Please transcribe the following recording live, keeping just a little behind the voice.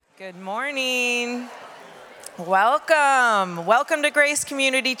Good morning. Welcome to Grace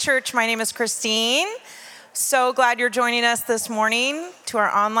Community Church. My name is Christine. So glad you're joining us this morning. To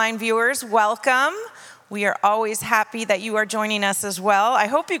our online viewers, welcome. We are always happy that you are joining us as well. I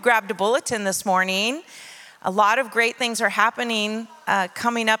hope you grabbed a bulletin this morning. A lot of great things are happening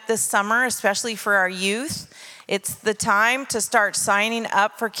coming up this summer, especially for our youth. It's the time to start signing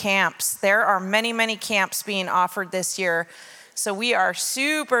up for camps. There are many camps being offered this year. So we are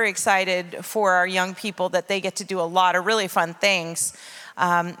super excited for our young people that they get to do a lot of really fun things.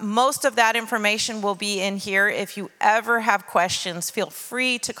 Most of that information will be in here. If you ever have questions, feel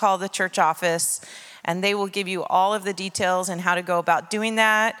free to call the church office, and they will give you all of the details and how to go about doing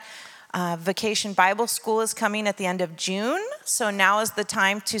that. Vacation Bible School is coming at the end of June, so now is the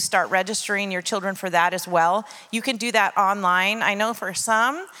time to start registering your children for that as well. You can do that online. I know for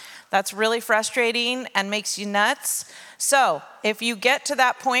some, that's really frustrating and makes you nuts. So if you get to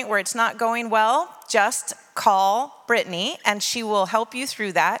that point where it's not going well, just call Brittany and she will help you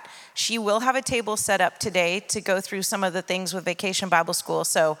through that. She will have a table set up today to go through some of the things with Vacation Bible School.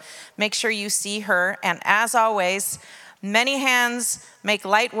 So make sure you see her. And as always, many hands make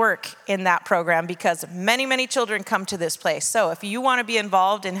light work in that program because many children come to this place. So if you want to be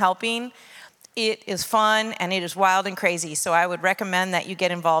involved in helping, it is fun and it is wild and crazy. So I would recommend that you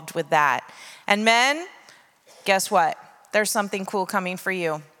get involved with that. And men, guess what? There's something cool coming for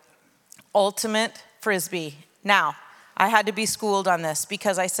you. Ultimate Frisbee. Now, I had to be schooled on this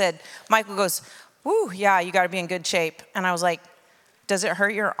because I said, Michael goes, "Woo, yeah, you got to be in good shape." And I was like, "Does it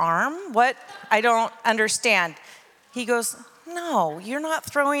hurt your arm? What? I don't understand." He goes, "No, you're not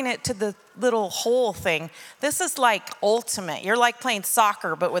throwing it to the little hole thing. This is like ultimate. You're like playing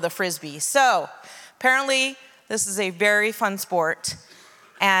soccer, but with a Frisbee." So apparently, this is a very fun sport.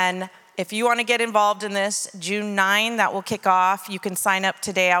 And if you want to get involved in this, June 9, that will kick off. You can sign up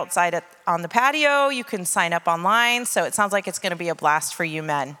today outside on the patio. You can sign up online. So it sounds like it's going to be a blast for you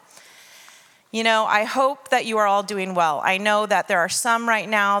men. You know, I hope that you are all doing well. I know that there are some right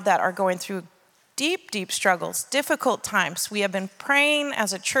now that are going through deep struggles, difficult times. We have been praying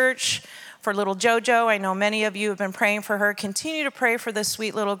as a church for little JoJo. I know many of you have been praying for her. Continue to pray for this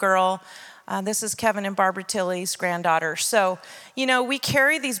sweet little girl. This is Kevin and Barbara Tilley's granddaughter. So, you know, we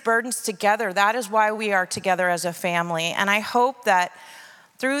carry these burdens together. That is why we are together as a family. And I hope that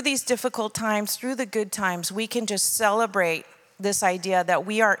through these difficult times, through the good times, we can just celebrate this idea that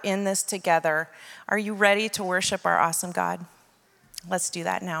we are in this together. Are you ready to worship our awesome God? Let's do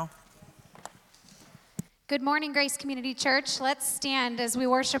that now. Good morning, Grace Community Church. Let's stand as we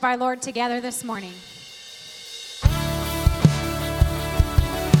worship our Lord together this morning.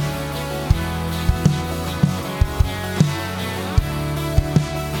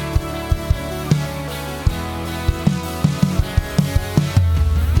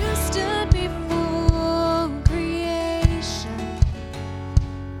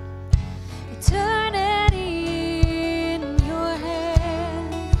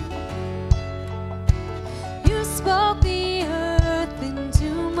 Spoke the earth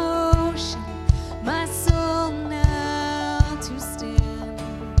into motion. My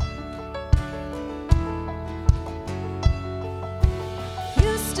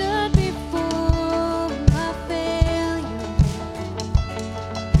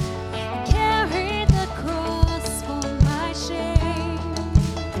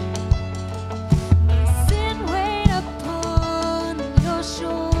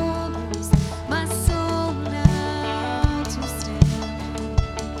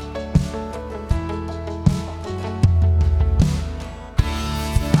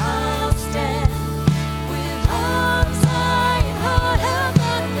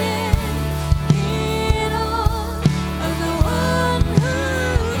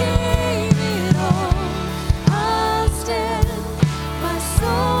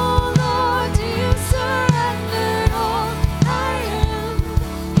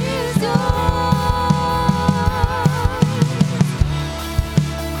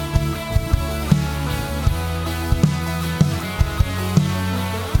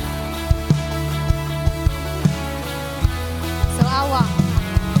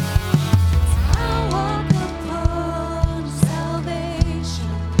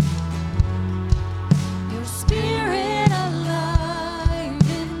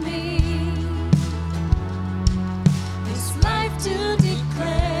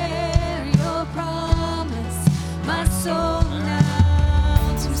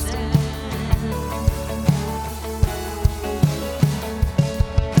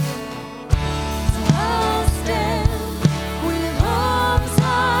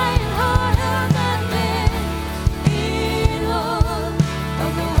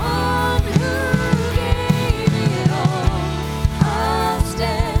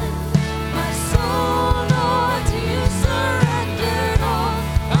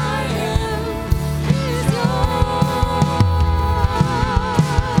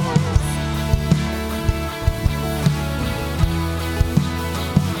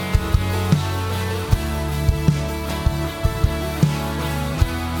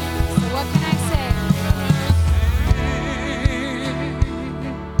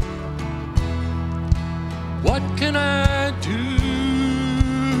What can I do?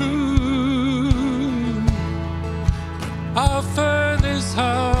 Offer this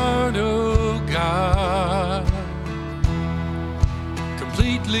heart, oh God,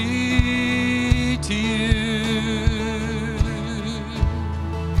 completely to you.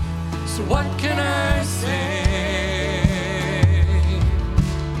 So what can I say?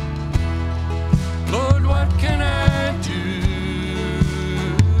 Lord, what can I do?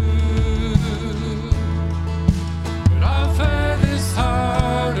 But offer this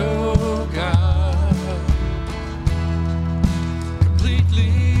heart, oh God,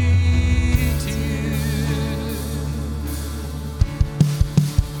 completely to you.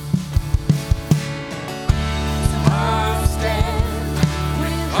 I stand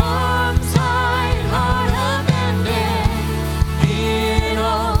with arms high, heart abandoned, in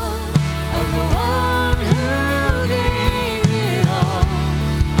awe of the one who gave it all.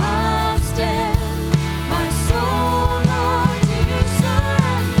 I stand, my soul, Lord, you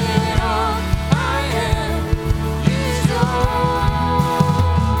surrendered all. I am is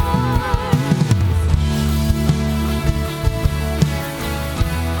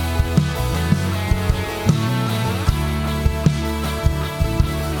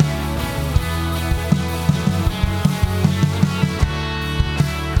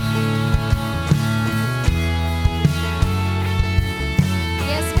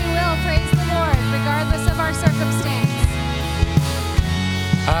Yes, we will praise the Lord regardless of our circumstance.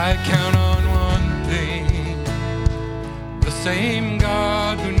 I count on one thing, the same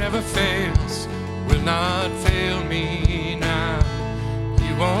God who never fails will not fail me now.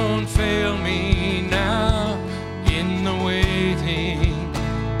 He won't fail me now in the waiting.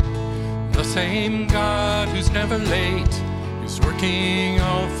 The same God who's never late is working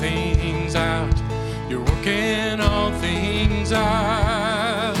all things out. You're working all things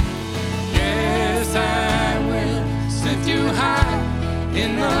out. Yes, I will set you high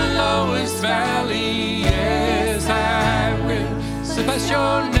in the lowest valley. Yes, I will bless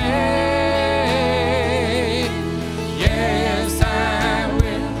your name. Yes, I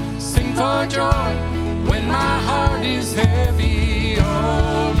will sing for joy when my heart is heavy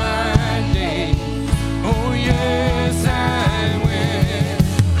all my days. Oh, yes, I will.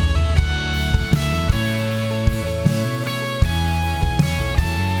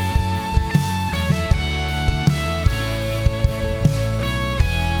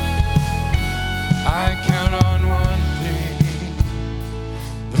 I count on one thing,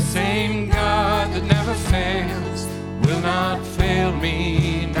 the same God that never fails will not fail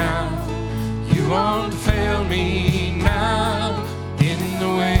me now. You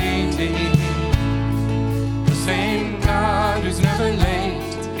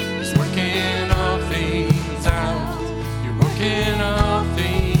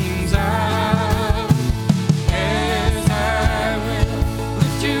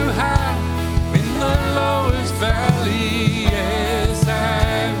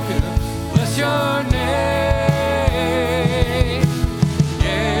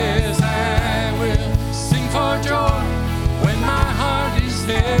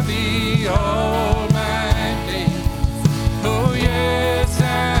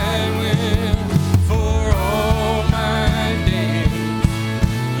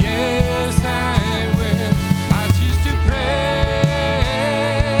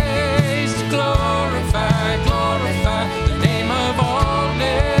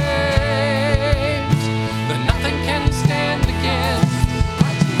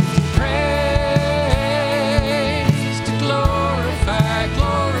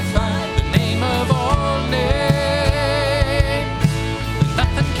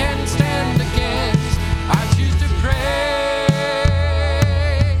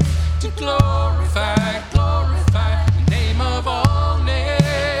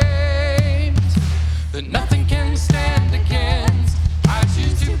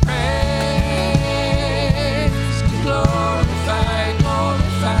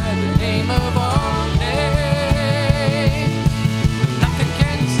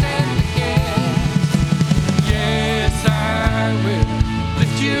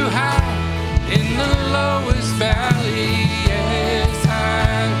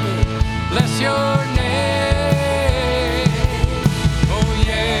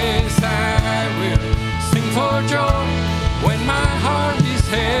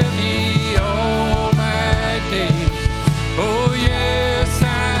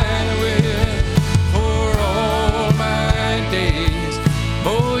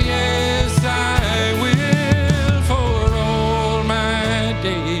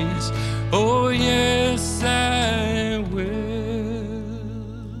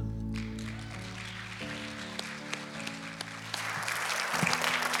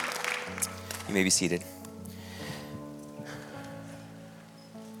You may be seated.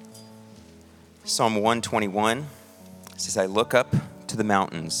 Psalm 121 says, I look up to the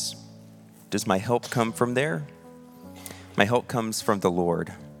mountains. Does my help come from there? My help comes from the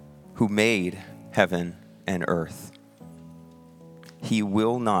Lord, who made heaven and earth. He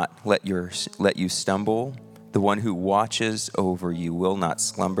will not let you stumble. The one who watches over you will not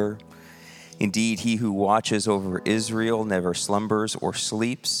slumber. Indeed, he who watches over Israel never slumbers or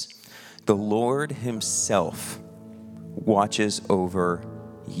sleeps. The Lord himself watches over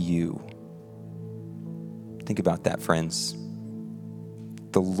you. Think about that, friends.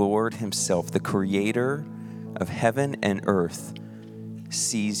 The Lord himself, the creator of heaven and earth,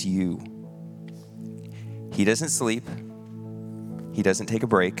 sees you. He doesn't sleep. He doesn't take a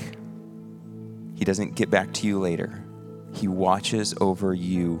break. He doesn't get back to you later. He watches over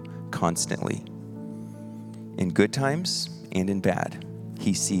you constantly. In good times and in bad,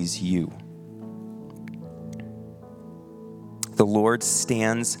 he sees you. The Lord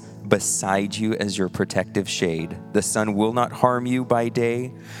stands beside you as your protective shade. The sun will not harm you by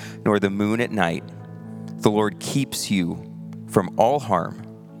day, nor the moon at night. The Lord keeps you from all harm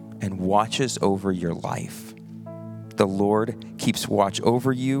and watches over your life. The Lord keeps watch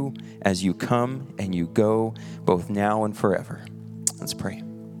over you as you come and you go, both now and forever. Let's pray.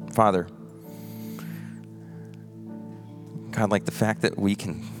 Father, God, like the fact that we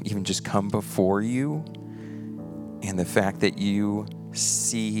can even just come before you, and the fact that you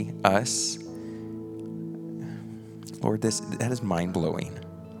see us, Lord, that is mind-blowing.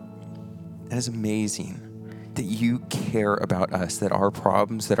 That is amazing that you care about us, that our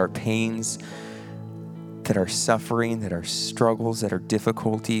problems, that our pains, that our suffering, that our struggles, that our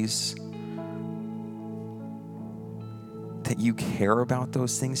difficulties, that you care about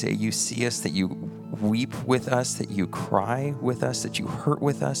those things, that you see us, that you weep with us, that you cry with us, that you hurt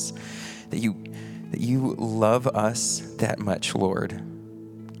with us, that you love us that much, Lord,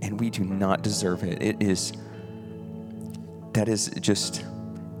 and we do not deserve it. That is just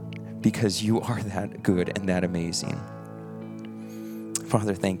because you are that good and that amazing.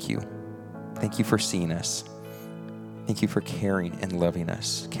 Father, thank you. Thank you for seeing us. Thank you for caring and loving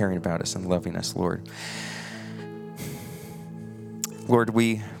us, caring about us and loving us, Lord. Lord,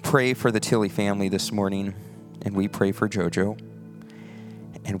 we pray for the Tilley family this morning, and we pray for JoJo.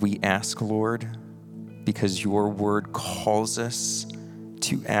 And we ask, Lord, because your word calls us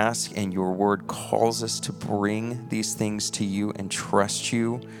to ask, and your word calls us to bring these things to you and trust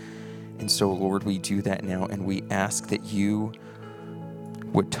you. And so, Lord, we do that now, and we ask that you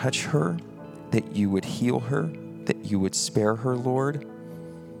would touch her, that you would heal her, that you would spare her, Lord,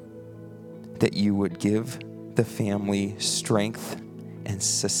 that you would give the family strength and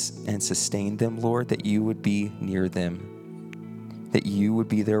sustain them, Lord, that you would be near them, that you would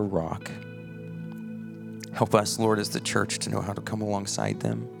be their rock. Help us, Lord, as the church to know how to come alongside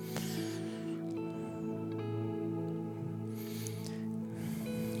them.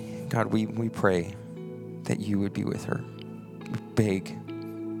 God, we pray that you would be with her. We beg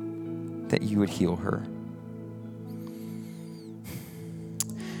that you would heal her.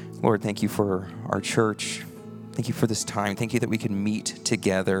 Lord, thank you for our church. Thank you for this time. Thank you that we can meet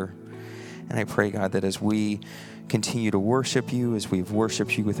together. And I pray, God, that as we continue to worship you, as we've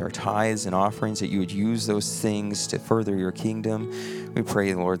worshiped you with our tithes and offerings, that you would use those things to further your kingdom. We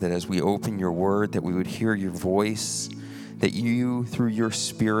pray, Lord, that as we open your word, that we would hear your voice, that you, through your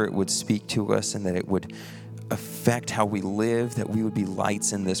Spirit, would speak to us, and that it would affect how we live, that we would be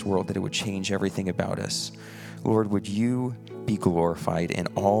lights in this world, that it would change everything about us. Lord, would you be glorified in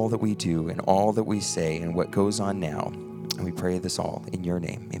all that we do and all that we say and what goes on now. And we pray this all in your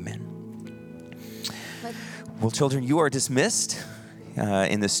name. Amen. Well, children, you are dismissed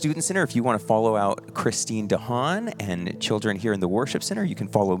in the Student Center. If you want to follow out Christine DeHaan, and children here in the Worship Center, you can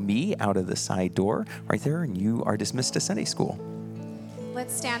follow me out of the side door right there, and you are dismissed to Sunday school.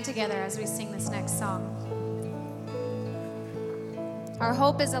 Let's stand together as we sing this next song. Our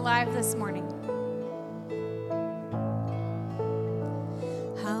hope is alive this morning.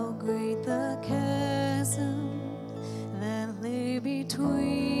 How great the chasm that lay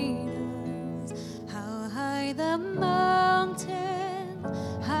between us, how high the mountain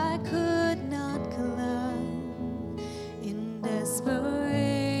I could not climb. In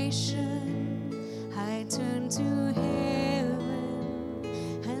desperation, I turned to heaven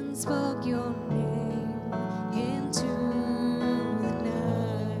and spoke your name into the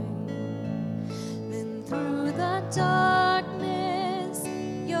night. Then through the darkness,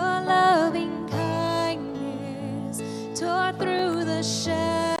 your loving kindness tore through the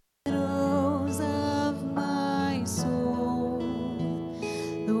shadows of my soul.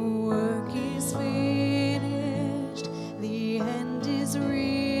 The work is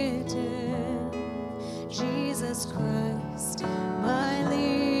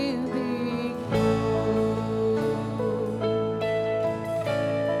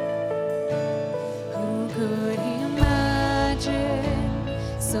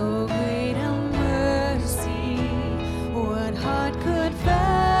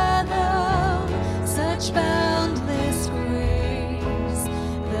such boundless grace.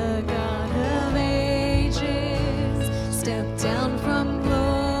 The God of ages stepped down from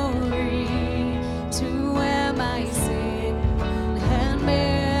glory to wear my sin and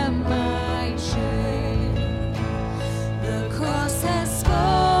bear my shame. The cross has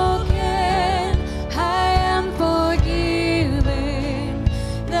spoken, I am forgiven.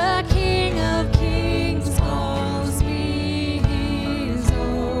 The King of Kings calls me his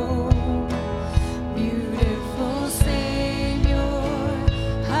own. Beautiful Savior,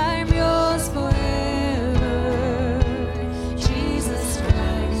 I'm yours forever. Jesus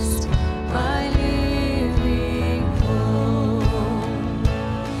Christ, my living hope.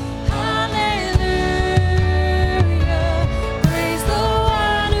 Hallelujah, praise the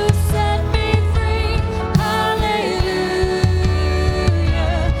one who set me free. Hallelujah,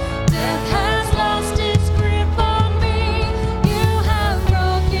 death has lost its grip on me. You have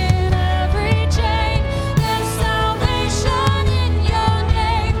broken every chain. There's salvation in your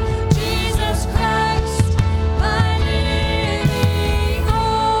name, Jesus Christ, my living hope.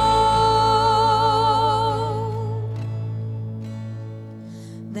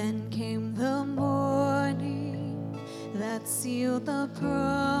 Then came the morning that sealed the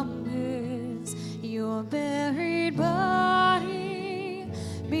promise. Your buried body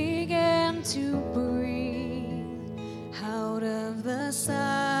began to breathe. Out of the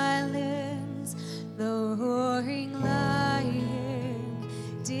silence, the roaring lion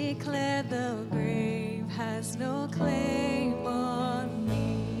declared the grave has no claim on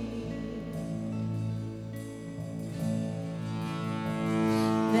me.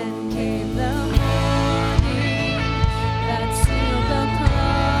 Then came the morning that sealed the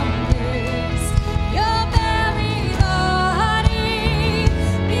promise. Your buried body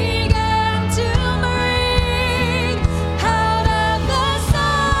began to breathe. Out of the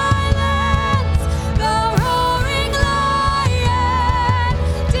silence, the roaring lion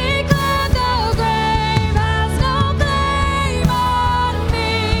declared the grave has no claim on me.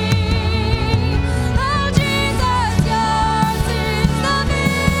 Oh Jesus, yours is the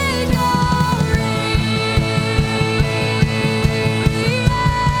victory.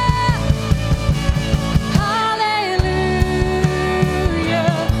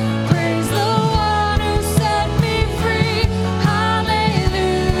 Hallelujah, praise the one who set me free. Hallelujah,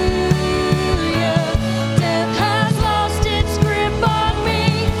 death has lost its grip on me.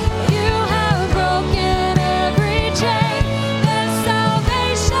 You have broken every chain. There's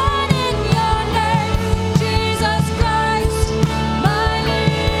salvation in your name, Jesus Christ, my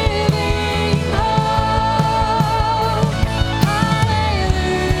living hope.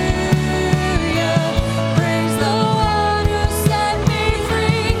 Hallelujah, praise the one who set me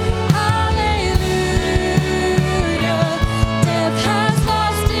free. Hallelujah, death has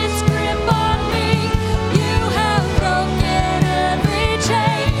lost its grip on me. You have broken every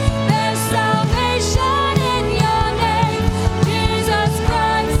chain. There's salvation in your name, Jesus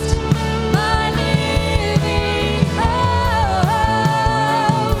Christ, my living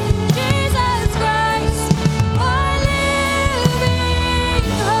hope. Jesus Christ, my living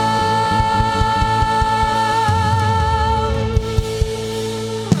hope.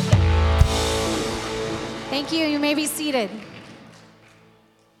 Thank you. You may be seated.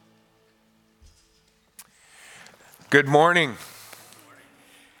 Good morning.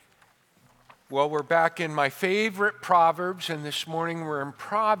 Well, we're back in my favorite Proverbs, and this morning we're in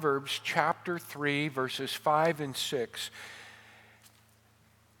Proverbs chapter 3, verses 5 and 6.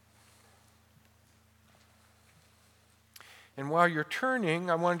 And while you're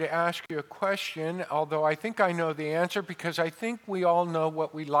turning, I wanted to ask you a question, although I think I know the answer because I think we all know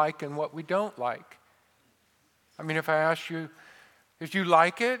what we like and what we don't like. I mean, if I asked you, if you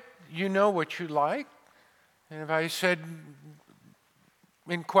like it, you know what you like. And if I said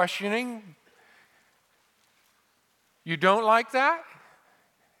in questioning, you don't like that?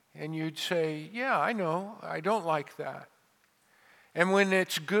 And you'd say, yeah, I know, I don't like that. And when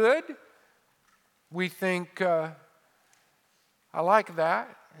it's good, we think, I like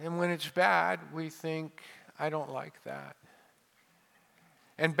that. And when it's bad, we think, I don't like that.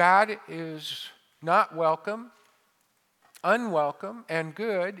 And bad is not welcome, unwelcome, and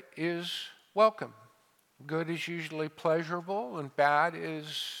good is welcome. Good is usually pleasurable, and bad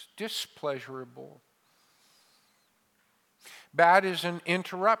is displeasurable. Bad is an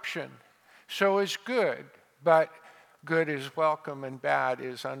interruption. So is good, but good is welcome and bad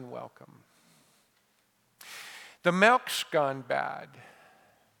is unwelcome. The milk's gone bad.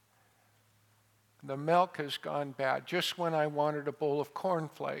 The milk has gone bad. Just when I wanted a bowl of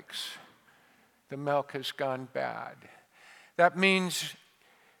cornflakes, the milk has gone bad. That means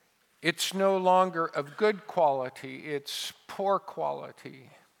It's no longer of good quality, it's poor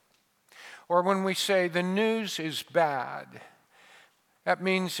quality. Or when we say the news is bad, that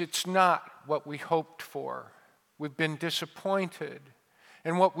means it's not what we hoped for. We've been disappointed,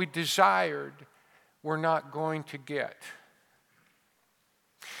 and what we desired, we're not going to get.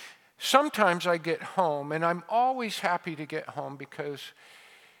 Sometimes I get home, and I'm always happy to get home because,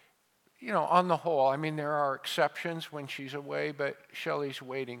 on the whole, I mean, there are exceptions when she's away, but Shelley's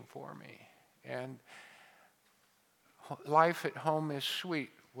waiting for me. And life at home is sweet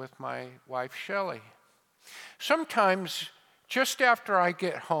with my wife, Shelley. Sometimes, just after I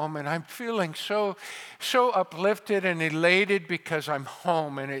get home, and I'm feeling so uplifted and elated because I'm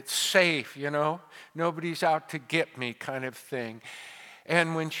home and it's safe, nobody's out to get me kind of thing.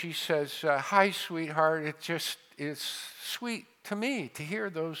 And when she says, "Hi, sweetheart," it just is sweet to me to hear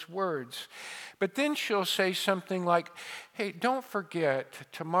those words. But then she'll say something like, "Hey, don't forget,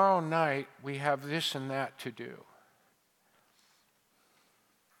 tomorrow night we have this and that to do."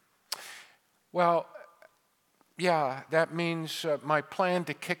 Well, yeah, that means my plan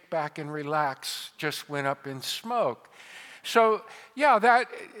to kick back and relax just went up in smoke. So, yeah,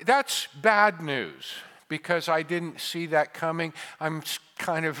 that's bad news because I didn't see that coming. I'm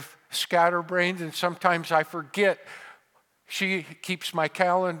kind of scatterbrained, and sometimes I forget. She keeps my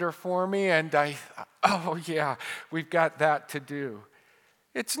calendar for me, and oh yeah, we've got that to do.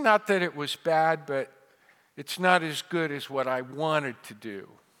 It's not that it was bad, but it's not as good as what I wanted to do.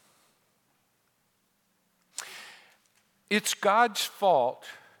 It's God's fault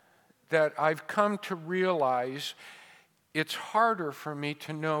that I've come to realize it's harder for me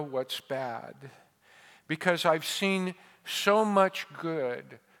to know what's bad because I've seen so much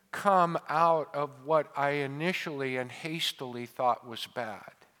good come out of what I initially and hastily thought was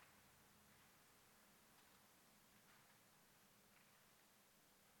bad.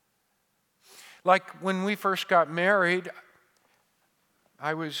 Like when we first got married,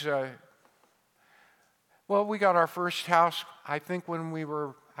 we got our first house, I think when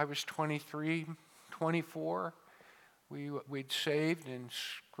I was 23, 24. We'd saved and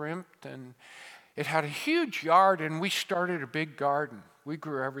scrimped, and it had a huge yard, and we started a big garden. We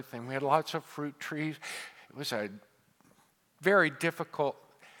grew everything. We had lots of fruit trees. It was a very difficult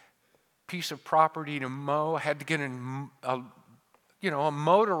piece of property to mow. I had to get a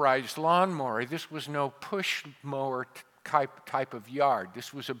motorized lawnmower. This was no push mower type of yard.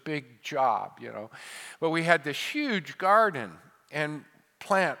 This was a big job, But we had this huge garden and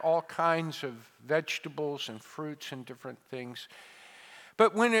plant all kinds of vegetables and fruits and different things.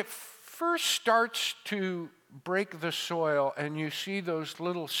 But when it first starts to break the soil and you see those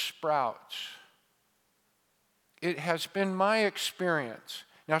little sprouts, it has been my experience.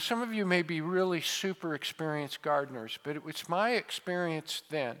 Now, some of you may be really super experienced gardeners, but it was my experience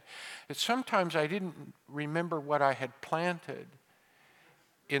then that sometimes I didn't remember what I had planted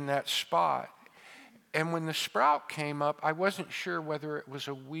in that spot. And when the sprout came up, I wasn't sure whether it was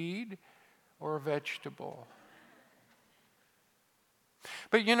a weed or a vegetable.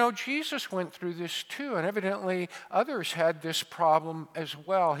 But Jesus went through this too, and evidently others had this problem as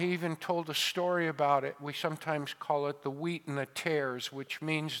well. He even told a story about it. We sometimes call it the wheat and the tares, which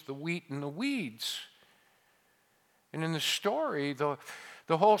means the wheat and the weeds. And in the story, the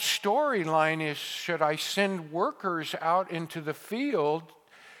whole storyline is, should I send workers out into the field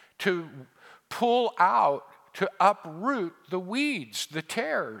to pull out, to uproot the weeds, the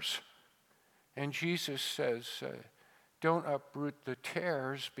tares? And Jesus says, don't uproot the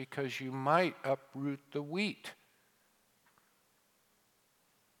tares because you might uproot the wheat.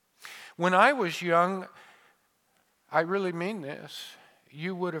 When I was young, I really mean this,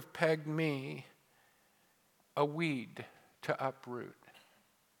 you would have pegged me a weed to uproot.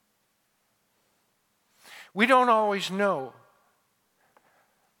 We don't always know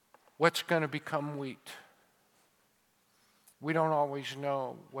what's going to become wheat. We don't always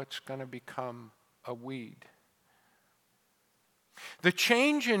know what's going to become a weed. The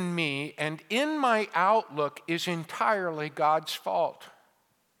change in me and in my outlook is entirely God's fault.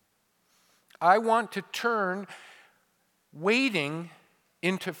 I want to turn waiting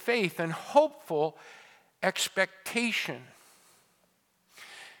into faith and hopeful expectation.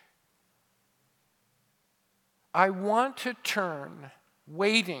 I want to turn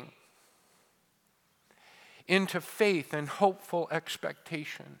waiting into faith and hopeful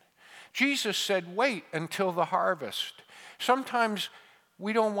expectation. Jesus said, wait until the harvest. Sometimes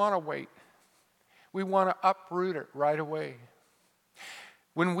we don't want to wait. We want to uproot it right away.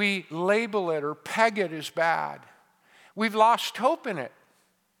 When we label it or peg it as bad, we've lost hope in it.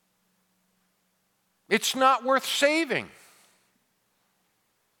 It's not worth saving.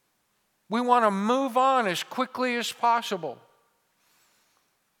 We want to move on as quickly as possible.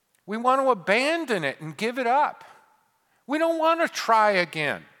 We want to abandon it and give it up. We don't want to try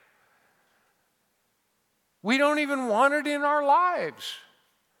again. We don't even want it in our lives.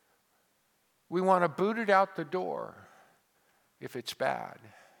 We want to boot it out the door if it's bad.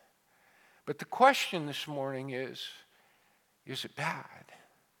 But the question this morning is it bad?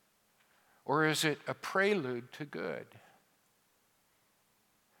 Or is it a prelude to good?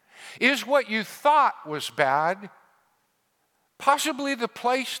 Is what you thought was bad possibly the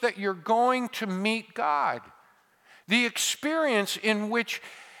place that you're going to meet God? The experience in which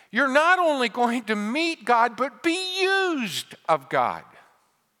you're not only going to meet God, but be used of God.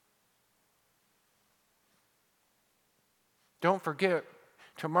 Don't forget,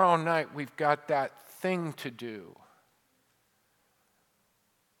 tomorrow night we've got that thing to do.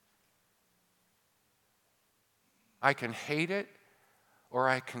 I can hate it, or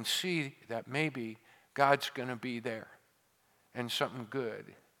I can see that maybe God's going to be there and something good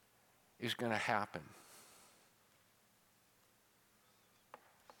is going to happen.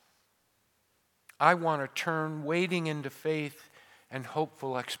 I want to turn waiting into faith and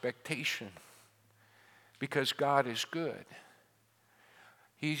hopeful expectation because God is good.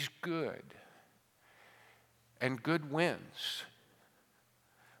 He's good. And good wins.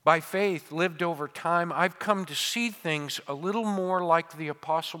 By faith, lived over time, I've come to see things a little more like the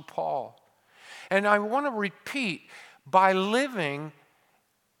Apostle Paul. And I want to repeat, by living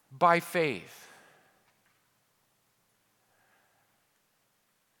by faith.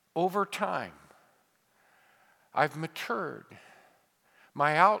 Over time, I've matured.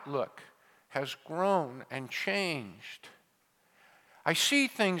 My outlook has grown and changed. I see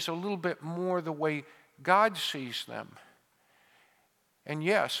things a little bit more the way God sees them. And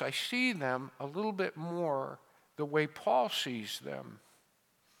yes, I see them a little bit more the way Paul sees them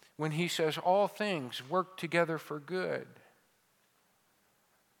when he says all things work together for good.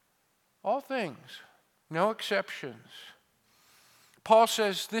 All things, no exceptions. Paul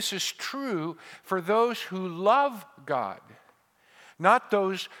says this is true for those who love God, not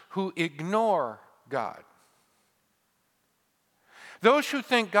those who ignore God. Those who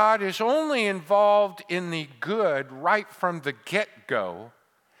think God is only involved in the good right from the get-go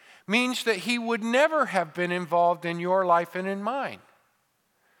means that he would never have been involved in your life and in mine.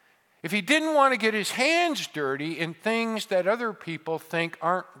 If he didn't want to get his hands dirty in things that other people think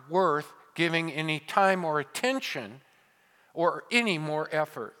aren't worth giving any time or attention or any more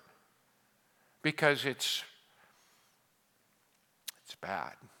effort, because it's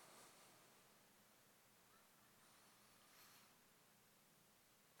bad.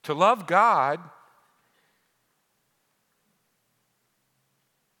 To love God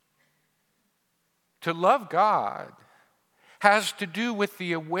has to do with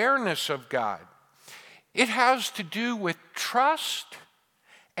the awareness of God. It has to do with trust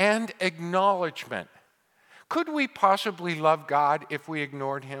and acknowledgement. Could we possibly love God if we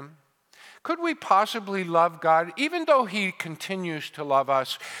ignored him? Could we possibly love God even though he continues to love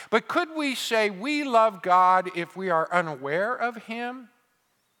us? But could we say we love God if we are unaware of him?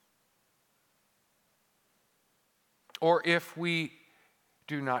 Or if we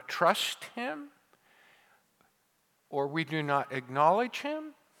do not trust him? Or we do not acknowledge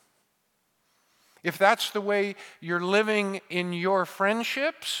him? If that's the way you're living in your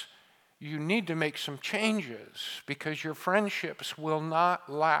friendships, you need to make some changes because your friendships will not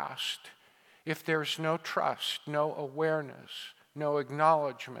last if there's no trust, no awareness, no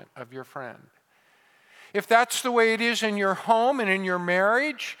acknowledgement of your friend. If that's the way it is in your home and in your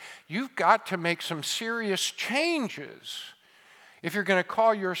marriage, you've got to make some serious changes if you're going to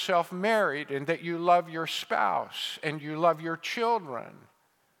call yourself married and that you love your spouse and you love your children.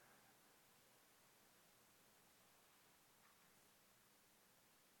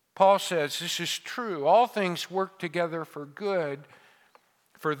 Paul says this is true. All things work together for good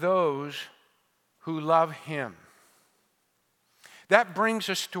for those who love him. That brings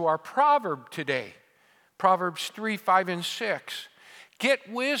us to our proverb today. Proverbs 3, 5, and 6.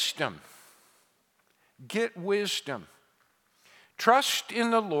 Get wisdom. Get wisdom. Trust in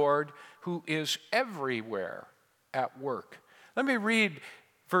the Lord who is everywhere at work. Let me read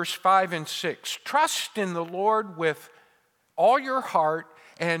verse 5 and 6. Trust in the Lord with all your heart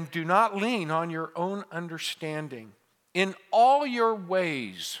and do not lean on your own understanding. In all your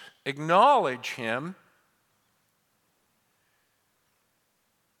ways, acknowledge him,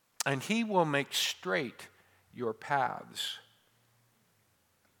 and he will make straight your paths.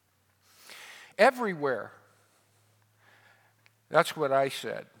 Everywhere. That's what I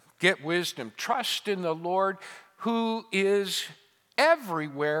said. Get wisdom. Trust in the Lord who is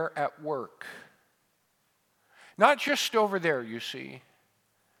everywhere at work. Not just over there, you see.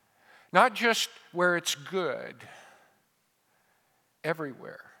 Not just where it's good.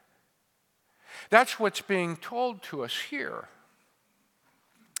 Everywhere. That's what's being told to us here.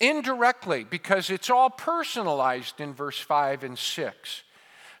 Indirectly, because it's all personalized in verse 5 and 6.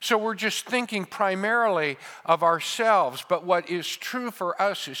 So we're just thinking primarily of ourselves, but what is true for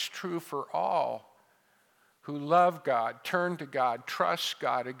us is true for all who love God, turn to God, trust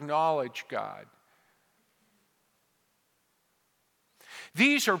God, acknowledge God.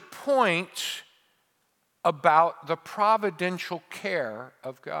 These are points about the providential care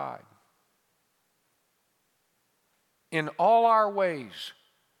of God in all our ways.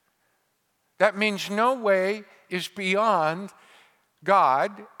 That means no way is beyond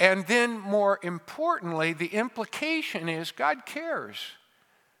God. And then more importantly, the implication is God cares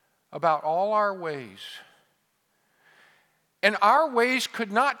about all our ways. And our ways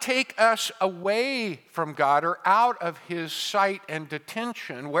could not take us away from God or out of His sight and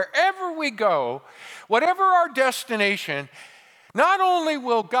attention. Wherever we go, whatever our destination, not only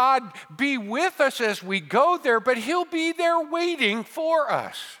will God be with us as we go there, but He'll be there waiting for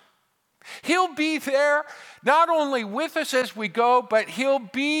us. He'll be there not only with us as we go, but He'll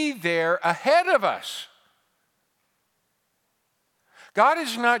be there ahead of us. God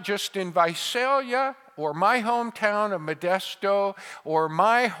is not just in Visalia or my hometown of Modesto or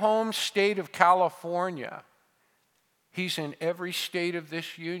my home state of California. He's in every state of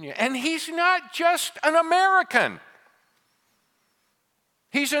this union. And He's not just an American.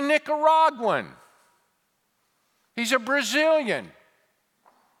 He's a Nicaraguan. He's a Brazilian.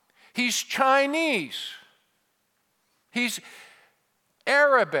 He's Chinese. He's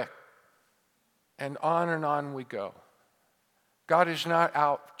Arabic. And on we go. God is not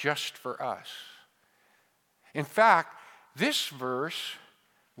out just for us. In fact, this verse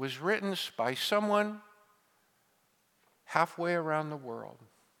was written by someone halfway around the world.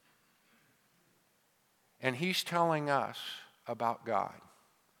 And he's telling us about God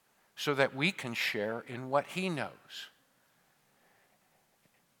so that we can share in what He knows.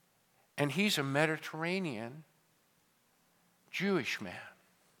 And he's a Mediterranean Jewish man.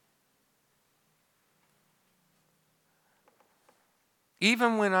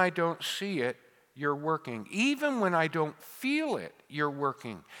 Even when I don't see it, you're working. Even when I don't feel it, you're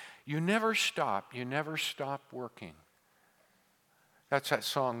working. You never stop. You never stop working. That's that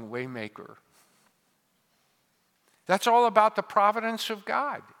song, Waymaker. That's all about the providence of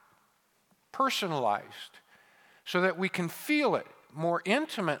God, personalized, so that we can feel it more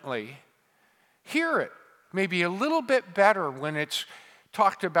intimately, hear it maybe a little bit better when it's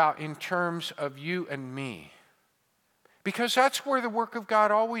talked about in terms of you and me. Because that's where the work of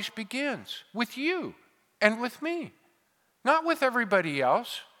God always begins, with you and with me, not with everybody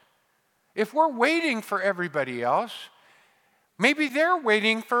else. If we're waiting for everybody else, maybe they're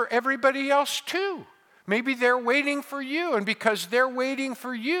waiting for everybody else too. Maybe they're waiting for you, and because they're waiting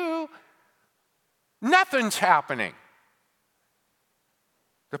for you, nothing's happening.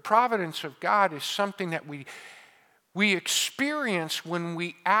 The providence of God is something that we experience when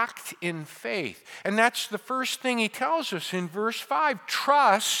we act in faith. And that's the first thing He tells us in verse 5.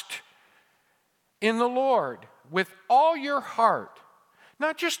 Trust in the Lord with all your heart.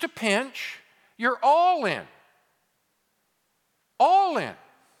 Not just a pinch, you're all in. All in.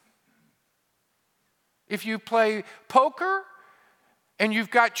 If you play poker and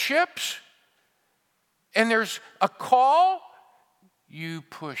you've got chips and there's a call, you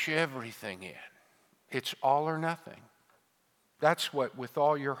push everything in. It's all or nothing. That's what with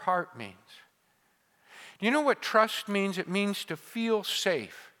all your heart means. You know what trust means? It means to feel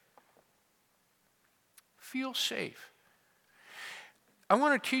safe. Feel safe. I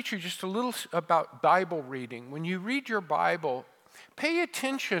want to teach you just a little about Bible reading. When you read your Bible, pay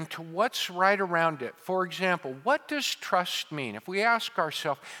attention to what's right around it. For example, what does trust mean? If we ask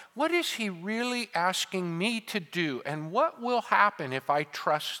ourselves, what is He really asking me to do? And what will happen if I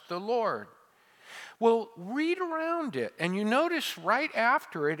trust the Lord? Well, read around it, and you notice right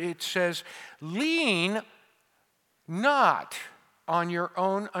after it, it says, lean not on your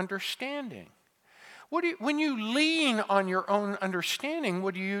own understanding. When you lean on your own understanding,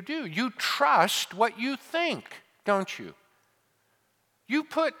 what do? You trust what you think, don't you? You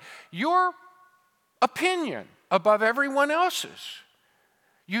put your opinion above everyone else's.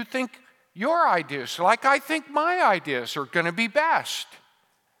 You think your ideas, like I think my ideas, are going to be best.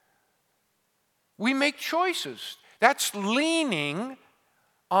 We make choices. That's leaning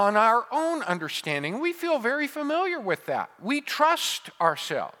on our own understanding. We feel very familiar with that. We trust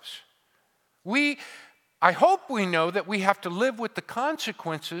ourselves. We I hope we know that we have to live with the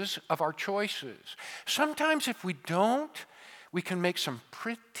consequences of our choices. Sometimes if we don't, we can make some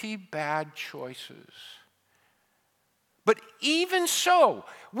pretty bad choices. But even so,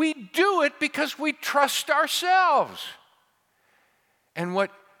 we do it because we trust ourselves. And what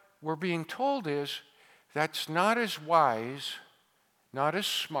we're being told is that's not as wise, not as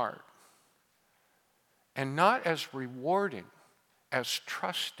smart, and not as rewarding as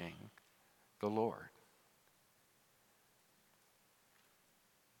trusting the Lord.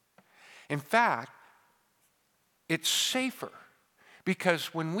 In fact, it's safer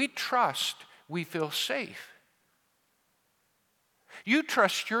because when we trust, we feel safe. You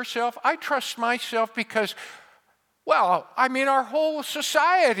trust yourself, I trust myself because, well, our whole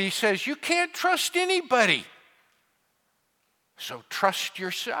society says you can't trust anybody. So trust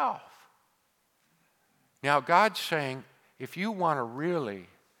yourself. Now, God's saying, if you want to really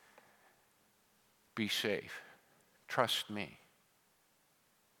be safe, trust me.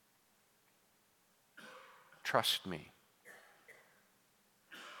 Trust me.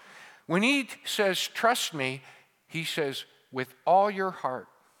 When he says, trust me, he says, with all your heart.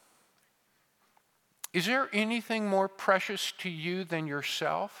 Is there anything more precious to you than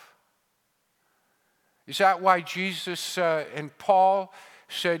yourself? Is that why Jesus and Paul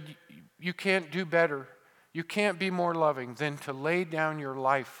said, you can't do better, you can't be more loving than to lay down your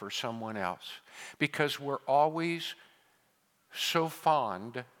life for someone else? Because we're always so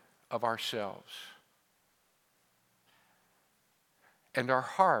fond of ourselves. And our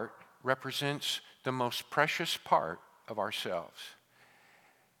heart represents the most precious part of ourselves.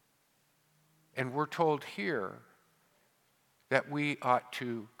 And we're told here that we ought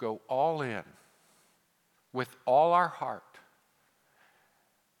to go all in with all our heart,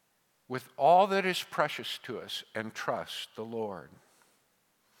 with all that is precious to us, and trust the Lord.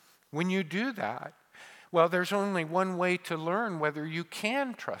 When you do that, well, there's only one way to learn whether you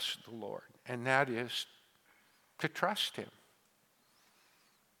can trust the Lord, and that is to trust Him.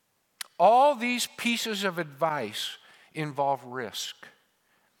 All these pieces of advice involve risk.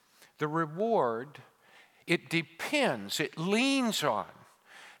 The reward, it depends, it leans on.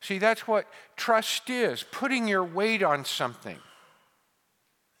 See, that's what trust is, putting your weight on something.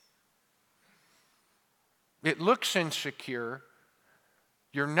 It looks insecure,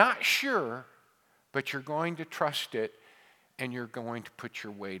 you're not sure, but you're going to trust it and you're going to put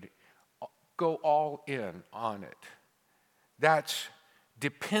your weight, go all in on it. That's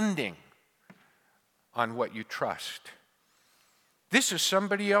depending on what you trust. This is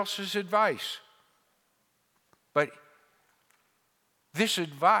somebody else's advice. But this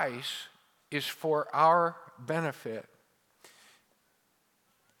advice is for our benefit.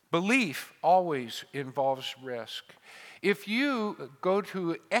 Belief always involves risk. If you go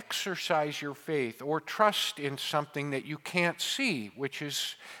to exercise your faith or trust in something that you can't see, which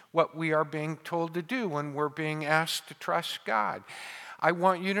is what we are being told to do when we're being asked to trust God, I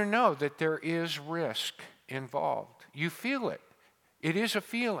want you to know that there is risk involved. You feel it. It is a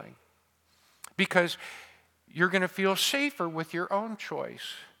feeling. Because you're going to feel safer with your own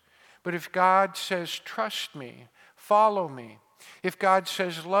choice. But if God says, trust me, follow me, if God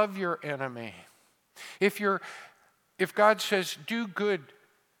says, love your enemy, if God says, do good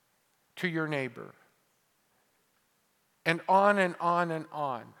to your neighbor, and on and on and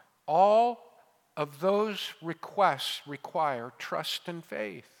on, all of those requests require trust and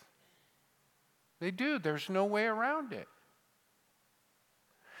faith. They do. There's no way around it.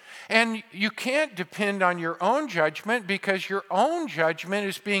 And you can't depend on your own judgment because your own judgment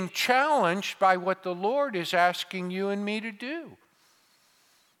is being challenged by what the Lord is asking you and me to do.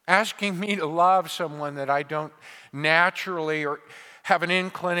 Asking me to love someone that I don't naturally or have an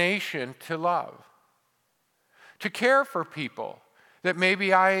inclination to love. To care for people that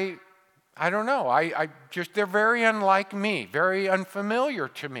maybe I don't know, they're very unlike me, very unfamiliar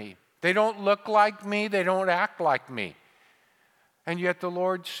to me. They don't look like me, they don't act like me. And yet the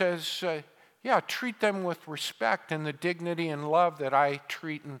Lord says, treat them with respect and the dignity and love that I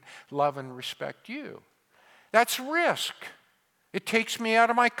treat and love and respect you. That's risk. It takes me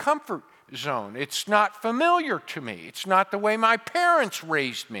out of my comfort zone. It's not familiar to me. It's not the way my parents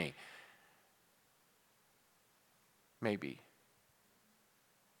raised me. Maybe.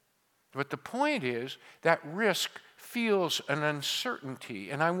 But the point is that risk feels an uncertainty.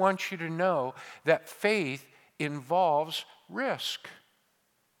 And I want you to know that faith involves risk.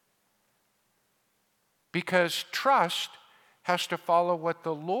 Because trust has to follow what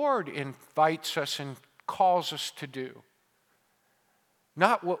the Lord invites us and calls us to do.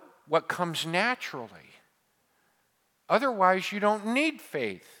 Not what comes naturally. Otherwise, you don't need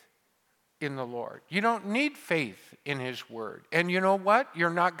faith. in the Lord. You don't need faith in his word. And you know what? You're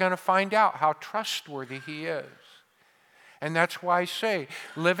not going to find out how trustworthy he is. And that's why I say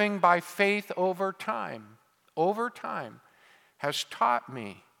living by faith over time, has taught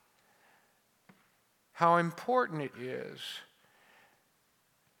me how important it is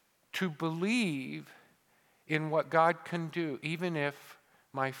to believe in what God can do, even if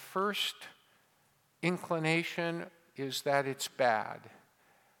my first inclination is that it's bad.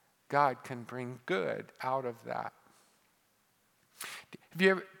 God can bring good out of that.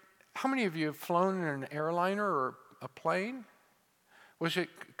 How many of you have flown in an airliner or a plane? Was it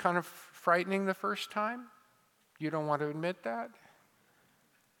kind of frightening the first time? You don't want to admit that?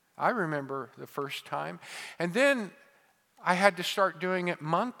 I remember the first time. And then I had to start doing it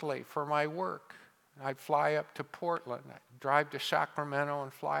monthly for my work. I'd fly up to Portland, I'd drive to Sacramento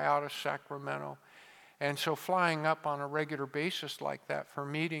and fly out of Sacramento. And so flying up on a regular basis like that for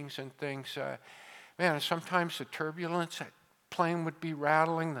meetings and things, man, sometimes the turbulence, that plane would be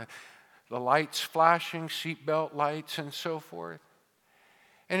rattling, the lights flashing, seatbelt lights and so forth.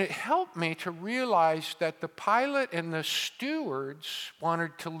 And it helped me to realize that the pilot and the stewards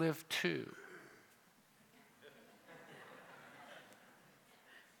wanted to live too.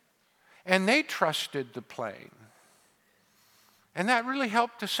 And they trusted the plane. And that really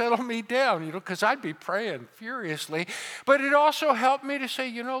helped to settle me down, because I'd be praying furiously. But it also helped me to say,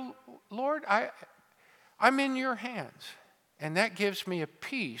 Lord, I'm in your hands. And that gives me a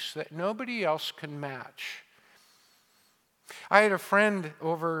peace that nobody else can match. I had a friend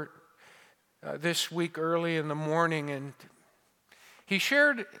over this week early in the morning, and he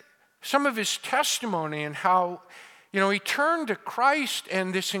shared some of his testimony and how, he turned to Christ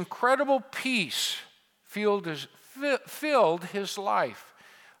and this incredible peace filled his life,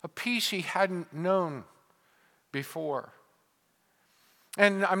 a peace he hadn't known before.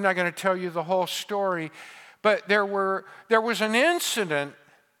 And I'm not going to tell you the whole story, but there was an incident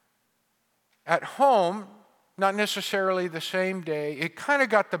at home, not necessarily the same day. It kind of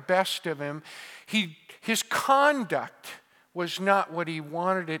got the best of him. His conduct was not what he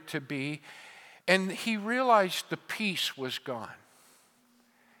wanted it to be, and he realized the peace was gone.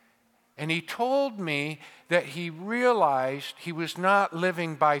 And he told me that he realized he was not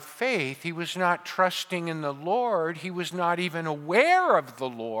living by faith. He was not trusting in the Lord. He was not even aware of the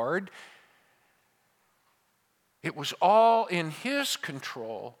Lord. It was all in his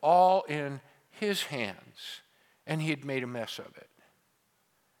control, all in his hands. And he had made a mess of it.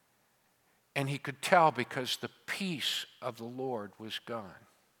 And he could tell because the peace of the Lord was gone.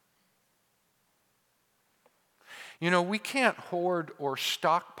 We can't hoard or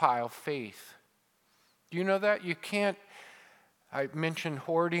stockpile faith. Do you know that? You can't. I mentioned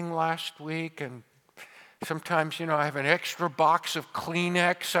hoarding last week, and sometimes, I have an extra box of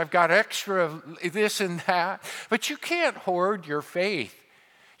Kleenex. I've got extra of this and that. But you can't hoard your faith.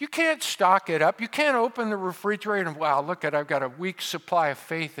 You can't stock it up. You can't open the refrigerator and, wow, look I've got a week's supply of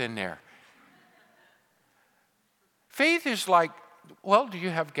faith in there. Faith is like, well, do you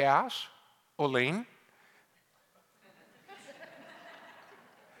have gas? Oline?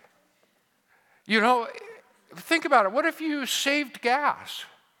 Think about it. What if you saved gas?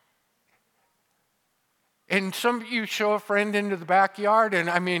 And you show a friend into the backyard,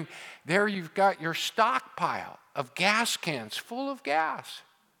 and there you've got your stockpile of gas cans full of gas.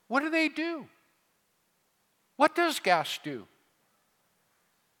 What do? What does gas do?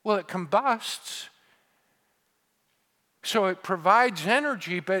 Well, it combusts. So it provides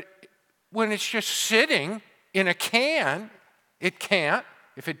energy, but when it's just sitting in a can, it can't.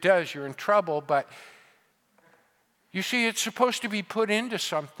 If it does, you're in trouble. But you see, it's supposed to be put into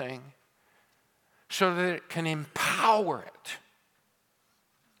something so that it can empower it.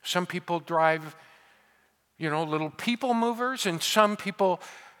 Some people drive, little people movers, and some people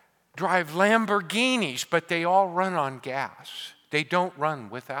drive Lamborghinis, but they all run on gas. They don't run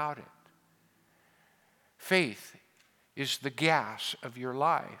without it. Faith is the gas of your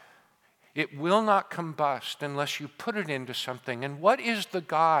life. It will not combust unless you put it into something. And what is the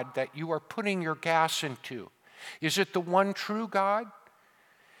God that you are putting your gas into? Is it the one true God?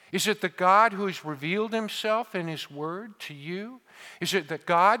 Is it the God who has revealed himself in his word to you? Is it the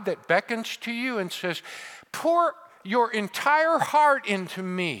God that beckons to you and says, pour your entire heart into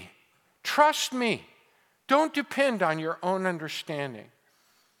me. Trust me. Don't depend on your own understanding.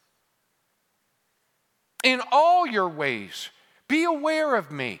 In all your ways, be aware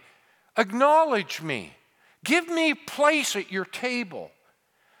of me. Acknowledge me. Give me place at your table.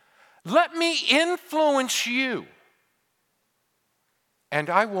 Let me influence you,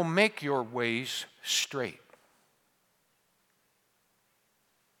 and I will make your ways straight.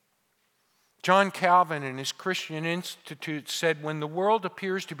 John Calvin in his Christian Institute said, when the world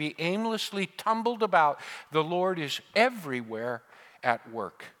appears to be aimlessly tumbled about, the Lord is everywhere at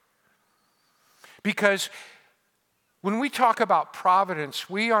work. Because when we talk about providence,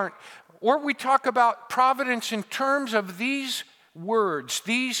 we talk about providence in terms of these words,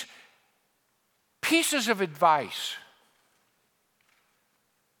 these pieces of advice.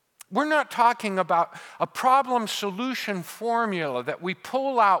 We're not talking about a problem solution formula that we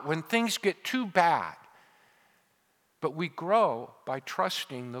pull out when things get too bad, but we grow by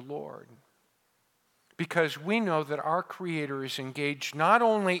trusting the Lord. Because we know that our Creator is engaged not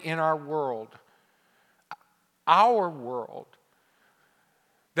only in our world,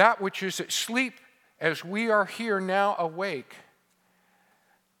 that which is at sleep as we are here now awake.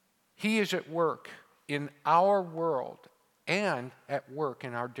 He is at work in our world and at work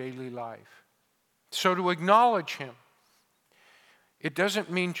in our daily life. So to acknowledge Him, it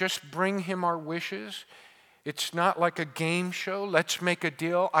doesn't mean just bring Him our wishes. It's not like a game show. Let's make a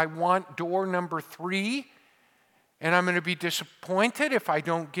deal. I want door number 3, and I'm going to be disappointed if I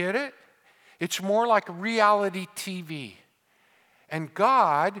don't get it. It's more like reality TV. And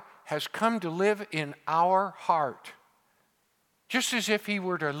God has come to live in our heart. Just as if He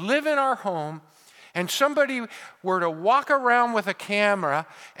were to live in our home and somebody were to walk around with a camera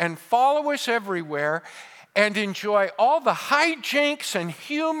and follow us everywhere and enjoy all the hijinks and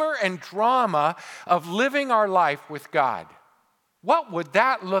humor and drama of living our life with God. What would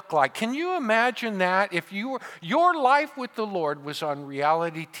that look like? Can you imagine that if your life with the Lord was on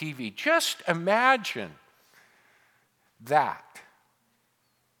reality TV? Just imagine that.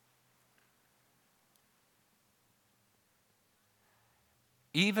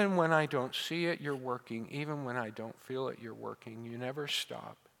 Even when I don't see it, you're working. Even when I don't feel it, you're working. You never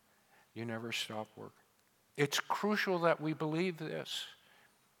stop. You never stop working. It's crucial that we believe this.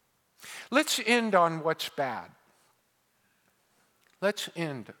 Let's end on what's bad. Let's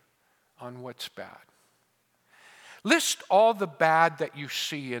end on what's bad. List all the bad that you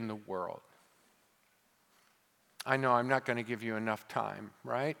see in the world. I know I'm not going to give you enough time,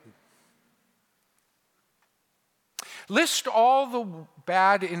 right? List all the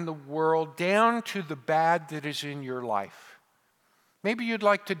bad in the world down to the bad that is in your life. Maybe you'd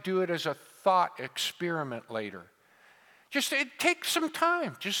like to do it as a thought experiment later. Just take some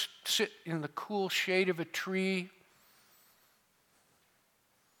time. Just sit in the cool shade of a tree.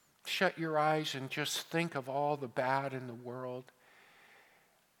 Shut your eyes and just think of all the bad in the world.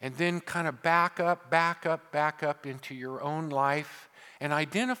 And then kind of back up into your own life and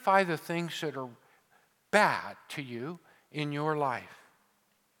identify the things that are bad to you in your life.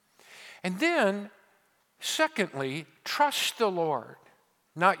 And then, secondly, trust the Lord,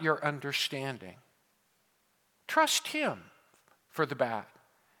 not your understanding. Trust Him for the bad,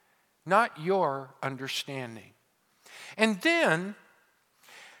 not your understanding. And then,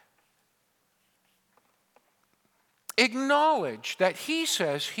 acknowledge that He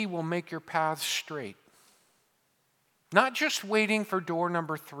says He will make your paths straight. Not just waiting for door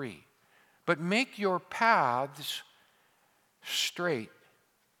number 3, but make your paths straight.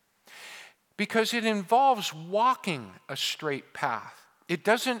 Because it involves walking a straight path. It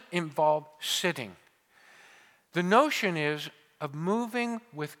doesn't involve sitting. The notion is of moving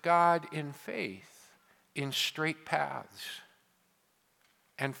with God in faith in straight paths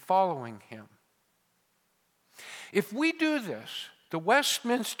and following Him. If we do this, the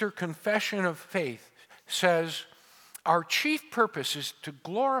Westminster Confession of Faith says, our chief purpose is to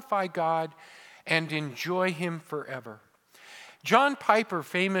glorify God and enjoy Him forever. John Piper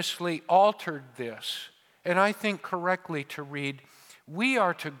famously altered this, and I think correctly, to read, we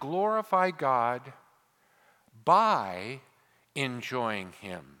are to glorify God by enjoying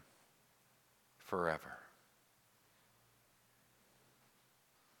Him forever.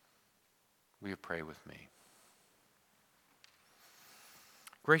 Will you pray with me?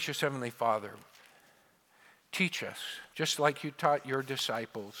 Gracious Heavenly Father, teach us, just like you taught your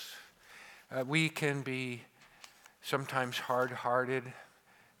disciples. We can be sometimes hard-hearted,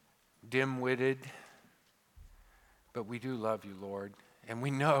 dim-witted, but we do love you, Lord. And we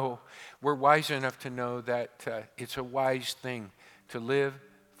know, we're wise enough to know that it's a wise thing to live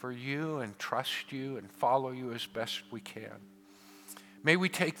for you and trust you and follow you as best we can. May we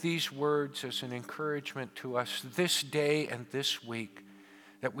take these words as an encouragement to us this day and this week,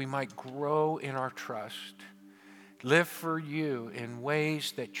 that we might grow in our trust, live for you in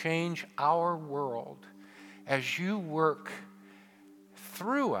ways that change our world as you work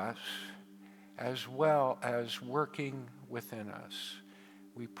through us as well as working within us.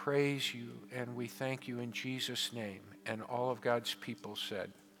 We praise you and we thank you in Jesus' name. And all of God's people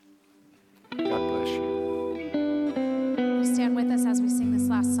said, God bless you. Stand with us as we sing this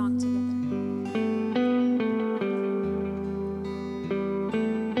last song together.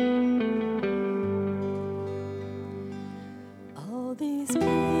 All these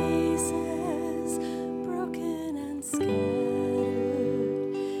pieces broken and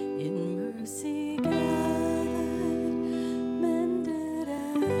scattered, in mercy gathered, mended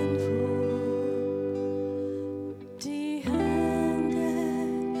and full,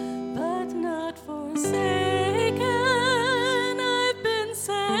 empty-handed but not forsaken. I've been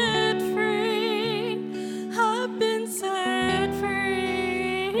set free. I've been set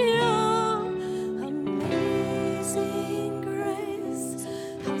free. Oh, amazing grace,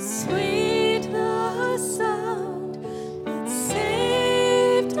 how sweet the sound that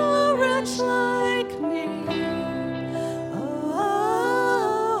saved a wretch like me.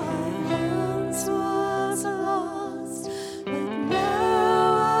 Oh, I once was lost, but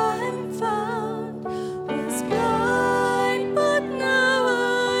now I'm found. Was blind, but now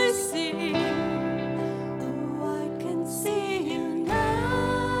I see. Oh, I can see you now.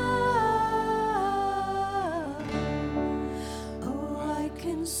 Oh, I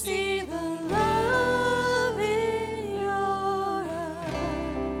can see the love in your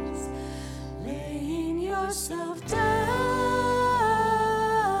eyes, laying yourself down,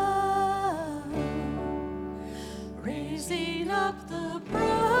 raising up the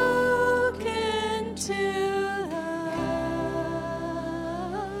broken to life.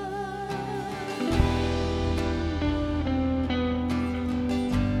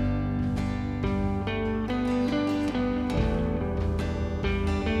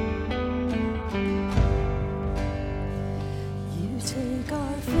 You take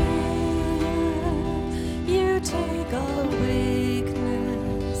our failure, you take our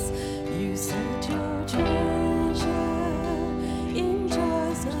weakness, you set your treasure in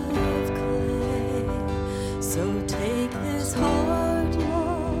jars of clay. So take this heart,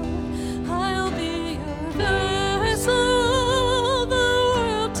 Lord, I'll be your vessel, the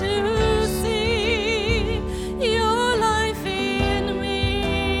world to see your life in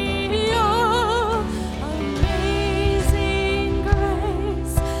me. Oh, amazing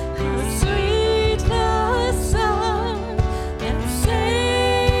grace, how sweet the sound that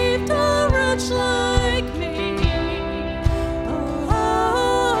saved a wretch like me. Oh, I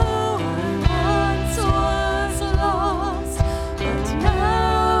once was lost, but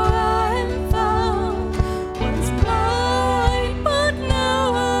now I'm found. Was blind, but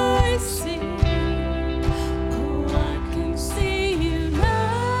now I see. Oh, I can see you now.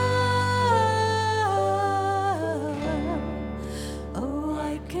 Oh,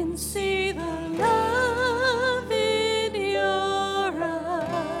 I can see the love in your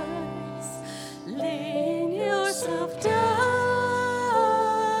eyes, laying yourself down,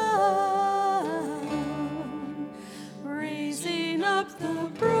 raising up the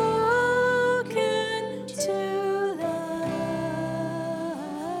broken to life.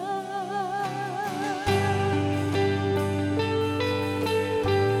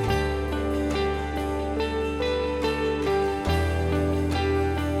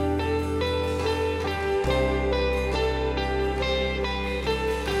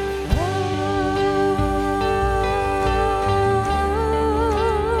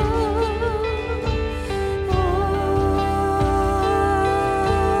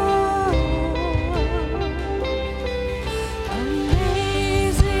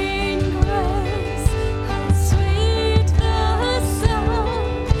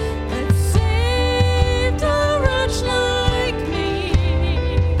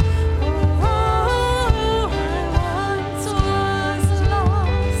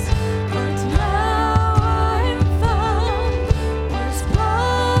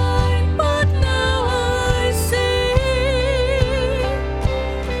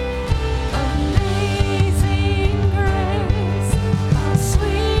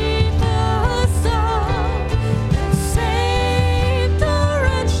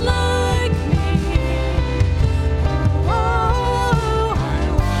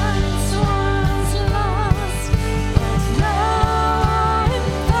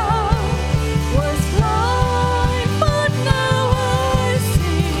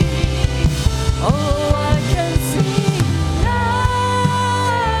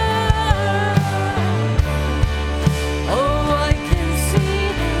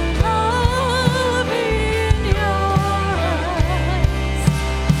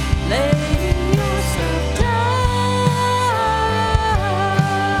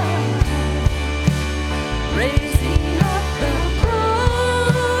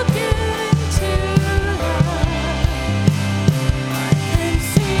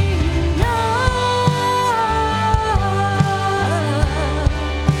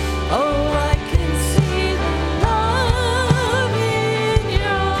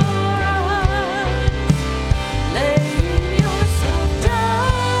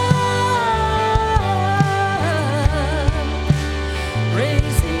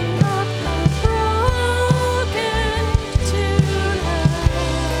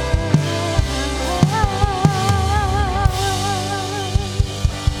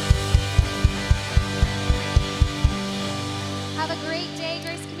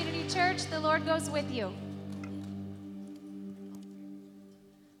 with you.